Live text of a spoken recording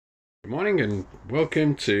morning and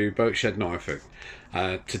welcome to Boatshed Norfolk.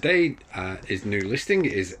 Today is new listing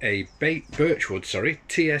is a Birchwood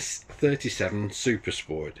TS37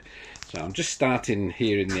 Supersport. So I'm just starting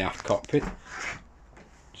here in the aft cockpit,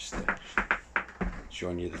 just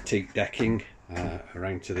showing you the teak decking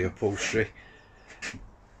around to the upholstery,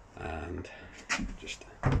 and just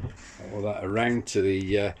all that around to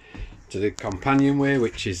the companionway,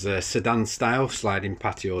 which is sedan style, sliding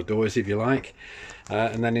patio doors if you like.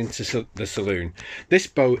 And then into the saloon. This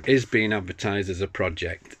boat is being advertised as a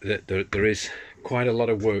project. There is quite a lot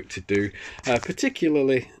of work to do,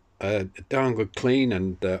 particularly darn good clean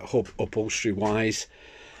and upholstery wise.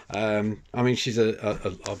 I mean, she's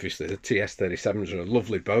obviously the TS37s are a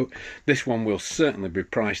lovely boat. This one will certainly be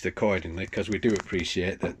priced accordingly, because we do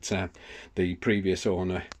appreciate that the previous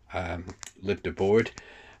owner lived aboard.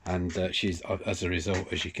 And she's, as a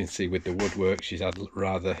result, as you can see with the woodwork, she's had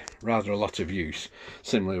rather a lot of use.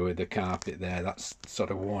 Similar with the carpet there, that's sort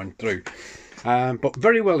of worn through. But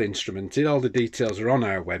very well instrumented. All the details are on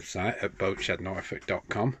our website at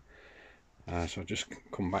boatshednorfolk.com. So I'll just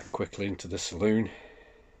come back quickly into the saloon.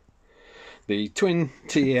 The twin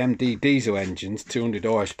TAMD diesel engines, 200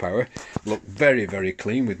 horsepower, look very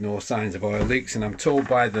clean with no signs of oil leaks. And I'm told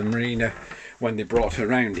by the marina when they brought her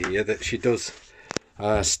around here that she does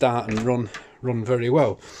start and run very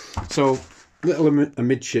well. So little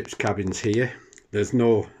amidships cabins here. There's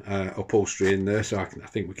no upholstery in there, so I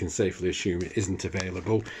think we can safely assume it isn't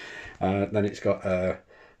available. Then it's got a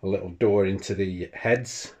little door into the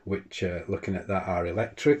heads, which looking at that are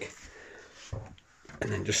electric.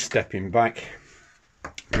 And then just stepping back,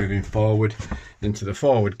 moving forward into the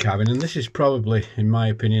forward cabin, and this is probably, in my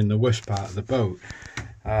opinion, the worst part of the boat.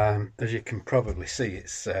 As you can probably see,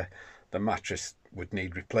 it's the mattress would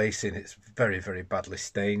need replacing. It's very badly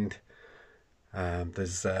stained.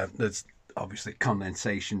 There's obviously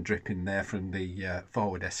condensation dripping there from the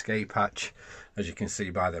forward escape hatch. As you can see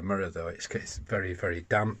by the mirror though, it's very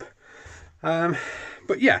damp.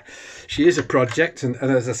 But yeah, she is a project, and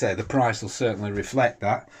as I say, the price will certainly reflect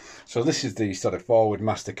that. So this is the sort of forward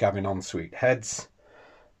master cabin ensuite heads,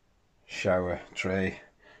 shower tray,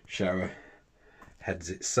 shower heads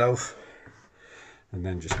itself. And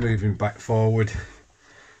then just moving back forward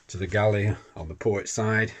to the galley on the port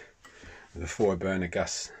side with a 4-burner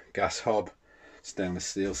gas hob, stainless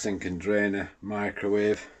steel sink and drainer,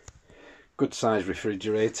 microwave, good sized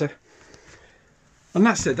refrigerator. And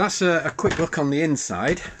that's it. That's a quick look on the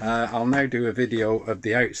inside. I'll now do a video of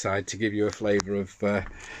the outside to give you a flavour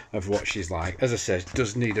of what she's like. As I said, it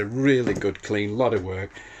does need a really good clean, lot of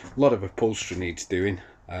work, a lot of upholstery needs doing,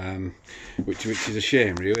 which is a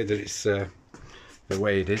shame really that it's the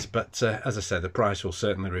way it is, but as I said, the price will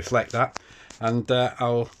certainly reflect that. And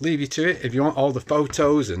I'll leave you to it. If you want all the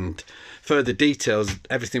photos and further details,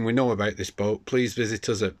 everything we know about this boat, please visit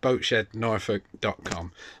us at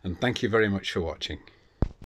boatshednorfolk.com, and thank you very much for watching.